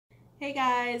Hey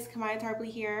guys, Kamaya Tarpley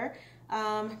here.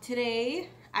 Today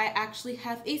I actually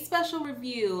have a special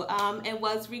review. It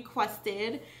was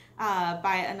requested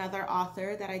by another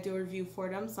author that I do a review for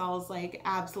them, so I was like,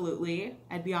 absolutely,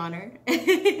 I'd be honored.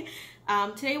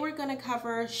 Today we're going to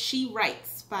cover She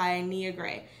Writes by Nia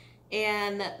Gray,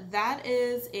 and that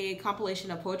is a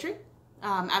compilation of poetry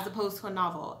as opposed to a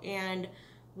novel. And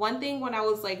one thing when I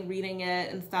was like reading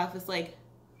it and stuff is like,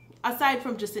 aside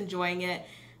from just enjoying it,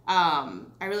 I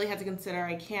really had to consider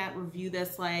I can't review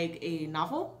this like a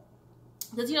novel,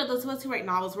 because those of us who write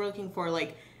novels, we're looking for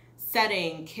like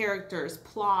setting, characters,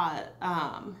 plot,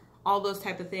 all those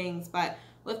type of things. But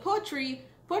with poetry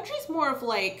is more of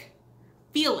like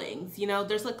feelings.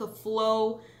 There's like a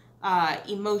flow,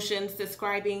 emotions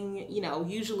describing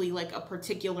usually like a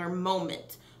particular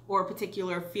moment or a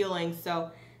particular feeling.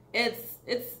 So it's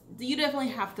you definitely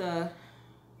have to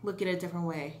look at it a different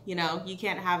way. You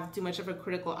can't have too much of a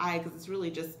critical eye, because it's really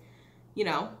just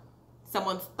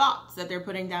someone's thoughts that they're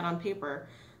putting down on paper,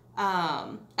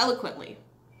 eloquently,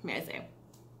 may I say.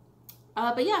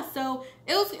 But yeah, so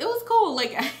it was cool.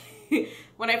 Like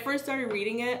when I first started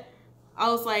reading it,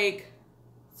 I was like,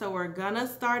 so we're gonna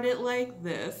start it like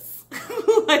this.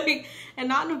 Like, and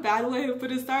not in a bad way,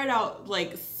 but it started out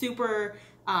like super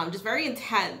just very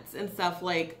intense and stuff,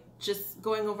 like just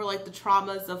going over like the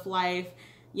traumas of life,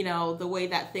 the way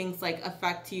that things like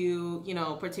affect you,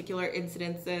 particular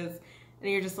incidences,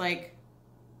 and you're just like,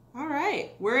 all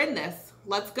right, we're in this,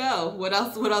 let's go. What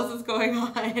else is going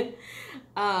on?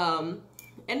 And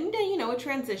then, it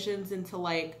transitions into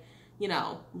like,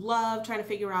 love, trying to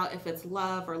figure out if it's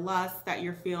love or lust that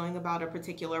you're feeling about a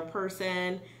particular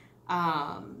person.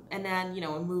 And then,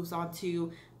 it moves on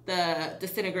to the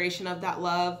disintegration of that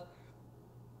love,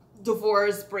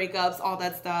 divorce, breakups, all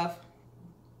that stuff.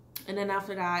 And then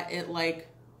after that, it like,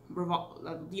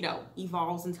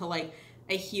 evolves into like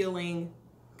a healing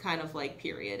kind of like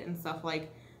period and stuff,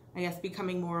 like, I guess,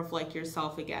 becoming more of like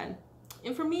yourself again.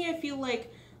 And for me, I feel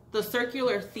like the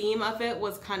circular theme of it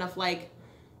was kind of like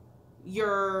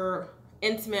your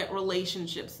intimate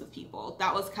relationships with people.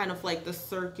 That was kind of like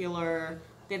the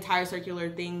entire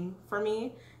circular thing for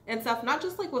me and stuff. Not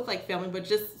just like with like family, but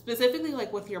just specifically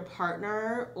like with your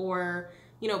partner or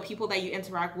people that you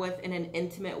interact with in an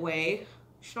intimate way.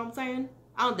 You know what I'm saying?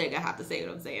 I don't think I have to say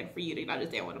what I'm saying for you to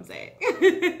understand what I'm saying.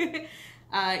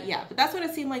 Yeah, but that's what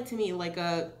it seemed like to me, like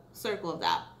a circle of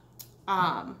that.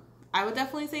 I would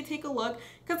definitely say take a look,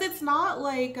 because it's not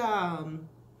like the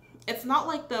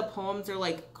poems are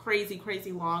like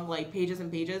crazy long, like pages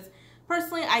and pages.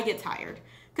 Personally, I get tired,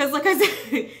 because like I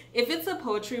said, if it's a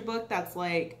poetry book that's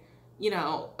like,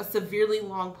 a severely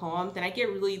long poem, then I get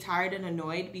really tired and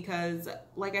annoyed, because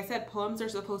like I said, poems are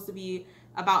supposed to be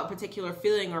about a particular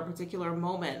feeling or a particular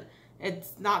moment.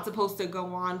 It's not supposed to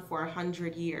go on for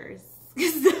 100 years.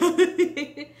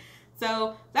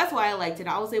 So that's why I liked it.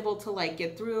 I was able to like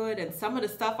get through it, and some of the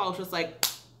stuff I was just like,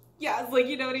 yeah, it's like,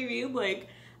 you know what I mean? Like,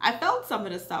 I felt some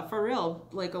of the stuff for real.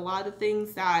 Like a lot of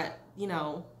things that,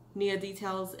 Nia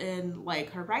details in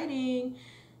like her writing,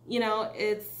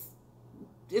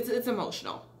 it's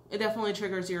emotional. It definitely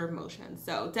triggers your emotions.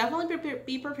 So definitely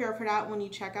be prepared for that when you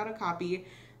check out a copy.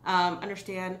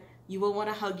 Understand you will want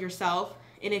to hug yourself.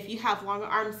 And if you have longer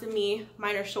arms than me,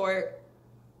 mine are short,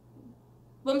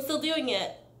 but I'm still doing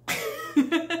it.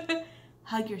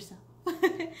 Hug yourself.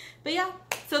 But yeah,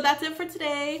 so that's it for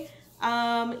today.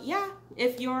 Yeah,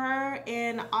 if you're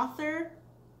an author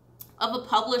of a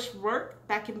published work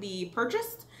that can be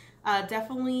purchased,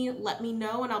 definitely let me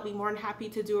know, and I'll be more than happy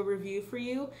to do a review for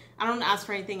you. I don't ask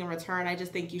for anything in return. I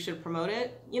just think you should promote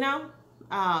it,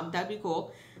 that'd be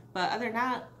cool. But other than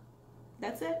that,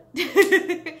 that's it.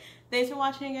 Thanks for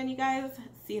watching again, you guys.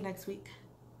 See you next week.